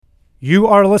You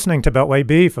are listening to Beltway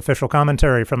Beef, official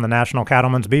commentary from the National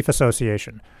Cattlemen's Beef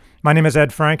Association. My name is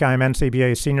Ed Frank. I am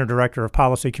NCBA's Senior Director of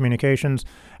Policy Communications.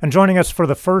 And joining us for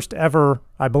the first ever,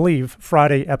 I believe,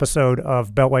 Friday episode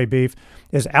of Beltway Beef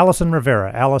is Allison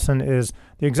Rivera. Allison is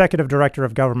the Executive Director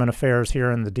of Government Affairs here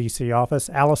in the D.C. office.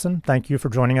 Allison, thank you for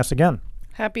joining us again.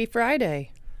 Happy Friday.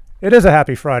 It is a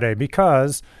happy Friday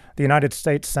because the United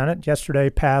States Senate yesterday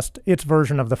passed its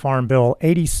version of the Farm Bill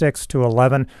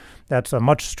 86-11. That's a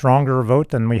much stronger vote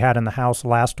than we had in the House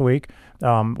last week.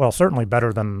 Certainly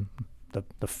better than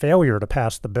the failure to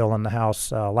pass the bill in the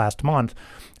House last month.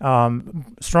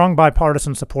 Strong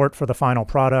bipartisan support for the final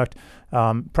product,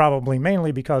 probably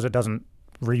mainly because it doesn't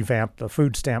revamp the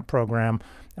food stamp program,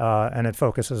 and it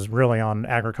focuses really on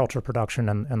agriculture production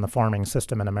and the farming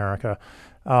system in America.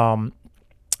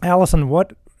 Allison,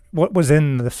 what was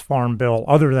in this farm bill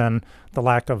other than the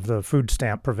lack of the food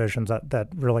stamp provisions that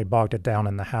really bogged it down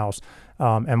in the House?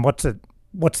 And what's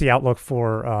the outlook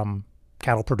for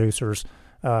cattle producers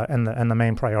and the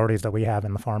main priorities that we have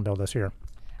in the farm bill this year?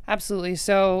 Absolutely.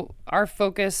 So our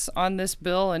focus on this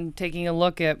bill and taking a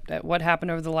look at what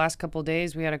happened over the last couple of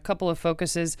days, we had a couple of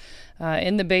focuses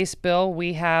in the base bill.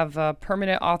 We have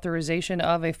permanent authorization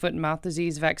of a foot and mouth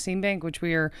disease vaccine bank, which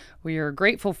we are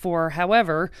grateful for.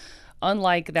 However,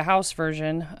 unlike the House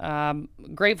version,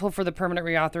 grateful for the permanent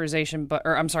authorization, but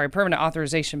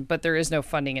there is no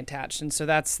funding attached. And so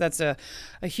that's a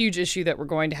huge issue that we're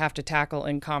going to have to tackle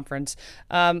in conference.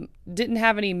 Didn't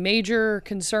have any major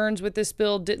concerns with this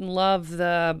bill, didn't love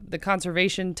the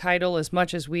conservation title as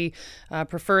much as we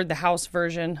preferred the House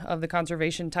version of the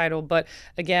conservation title. But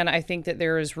again, I think that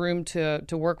there is room to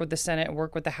work with the Senate and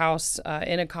work with the House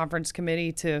in a conference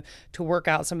committee to work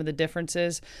out some of the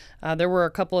differences. There were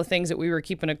a couple of things that we were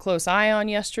keeping a close eye on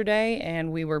yesterday,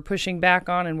 and we were pushing back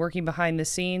on and working behind the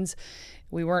scenes.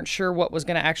 We weren't sure what was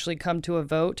going to actually come to a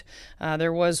vote.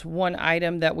 There was one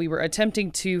item that we were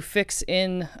attempting to fix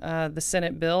in the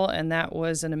Senate bill, and that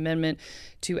was an amendment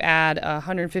to add a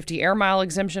 150 air mile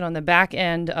exemption on the back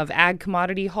end of ag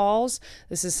commodity hauls.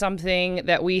 This is something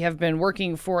that we have been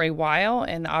working for a while,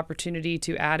 and the opportunity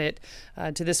to add it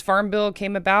to this farm bill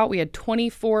came about. We had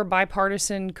 24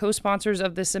 bipartisan co-sponsors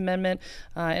of this amendment,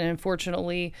 and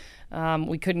unfortunately,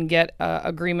 we couldn't get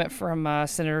agreement from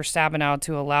Senator Stabenow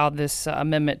to allow this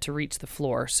amendment to reach the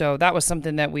floor. So that was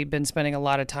something that we've been spending a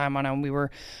lot of time on, and we were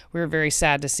very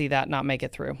sad to see that not make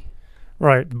it through.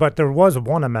 Right, but there was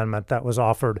one amendment that was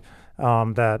offered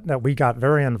that we got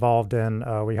very involved in.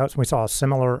 We saw a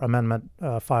similar amendment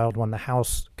filed when the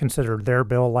House considered their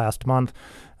bill last month.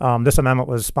 This amendment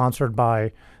was sponsored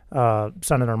by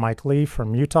Senator Mike Lee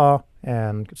from Utah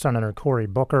and Senator Cory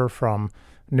Booker from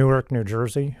Newark, New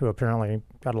Jersey, who apparently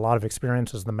got a lot of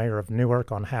experience as the mayor of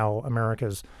Newark on how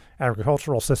America's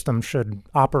agricultural system should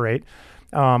operate.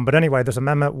 But anyway, this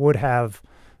amendment would have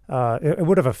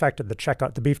affected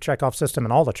the beef checkoff system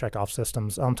and all the checkoff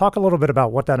systems. Talk a little bit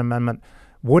about what that amendment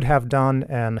would have done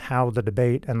and how the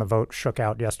debate and the vote shook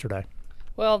out yesterday.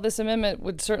 Well, this amendment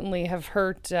would certainly have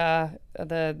hurt the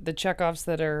checkoffs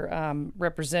that are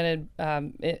represented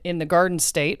in the Garden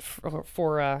State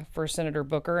for Senator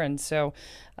Booker, and so.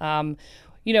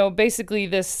 Basically,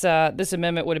 this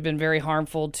amendment would have been very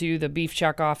harmful to the beef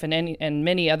checkoff and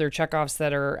many other checkoffs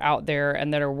that are out there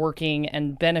and that are working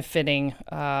and benefiting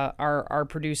our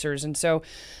producers. And so,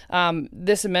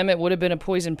 this amendment would have been a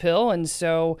poison pill. And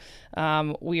so,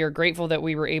 we are grateful that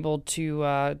we were able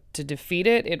to defeat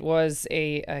it. It was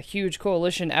a huge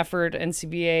coalition effort.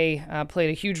 NCBA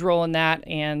played a huge role in that,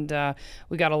 and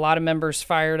we got a lot of members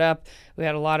fired up. We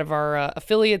had a lot of our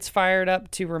affiliates fired up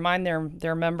to remind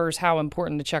their members how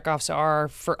important the checkoffs are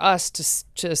for us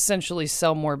to essentially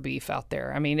sell more beef out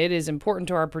there. I mean, it is important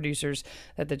to our producers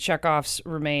that the checkoffs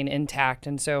remain intact,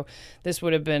 and so this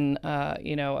would have been,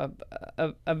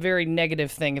 a very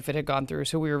negative thing if it had gone through.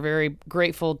 So we were very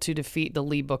grateful to defeat the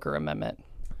Lee Booker amendment.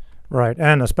 Right,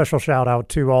 and a special shout out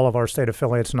to all of our state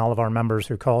affiliates and all of our members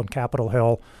who called Capitol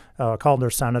Hill, called their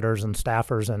senators and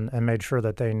staffers, and made sure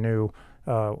that they knew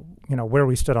where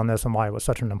we stood on this and why it was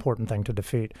such an important thing to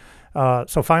defeat.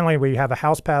 So finally, we have a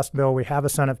House-passed bill. We have a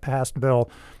Senate-passed bill.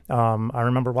 I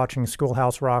remember watching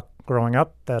Schoolhouse Rock growing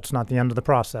up. That's not the end of the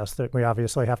process. That we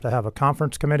obviously have to have a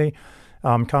conference committee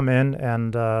come in,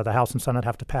 and the House and Senate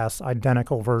have to pass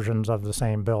identical versions of the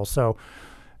same bill. So,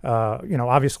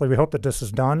 obviously we hope that this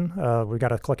is done. We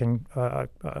got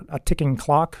a ticking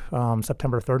clock.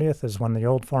 September 30th is when the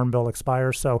old Farm Bill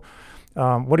expires. So,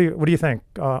 what do you think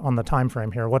on the time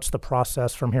frame here? What's the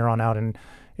process from here on out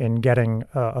in getting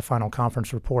a final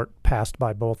conference report passed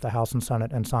by both the House and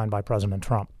Senate and signed by President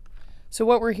Trump? So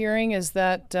what we're hearing is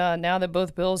that now that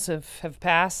both bills have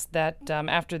passed, that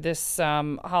after this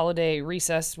holiday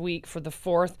recess week for the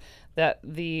 4th, that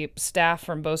the staff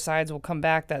from both sides will come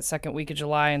back that second week of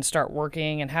July and start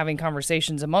working and having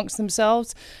conversations amongst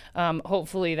themselves.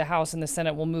 Hopefully the House and the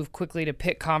Senate will move quickly to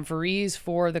pick conferees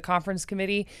for the conference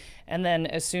committee. And then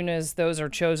as soon as those are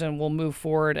chosen, we'll move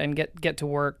forward and get to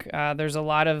work. There's a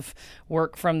lot of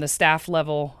work from the staff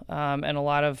level and a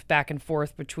lot of back and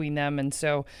forth between them. And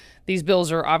so these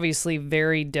bills are obviously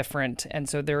very different. And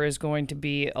so there is going to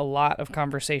be a lot of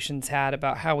conversations had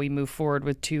about how we move forward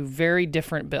with two very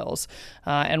different bills.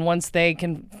 And once they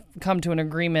can come to an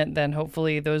agreement, then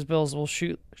hopefully those bills will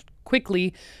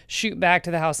quickly shoot back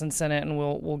to the House and Senate, and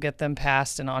we'll get them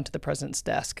passed and onto the president's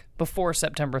desk before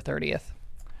September 30th.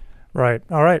 Right.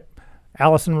 All right.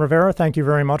 Allison Rivera, thank you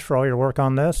very much for all your work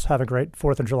on this. Have a great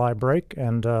 4th of July break,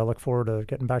 and look forward to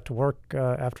getting back to work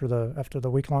after the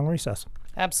week-long recess.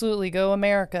 Absolutely. Go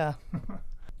America.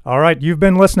 All right. You've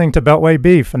been listening to Beltway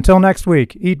Beef. Until next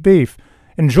week, eat beef.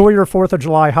 Enjoy your 4th of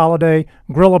July holiday,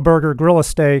 grill a burger, grill a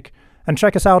steak, and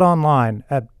check us out online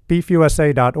at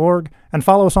beefusa.org and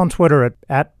follow us on Twitter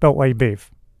at Beltway Beef.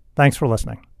 Thanks for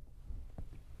listening.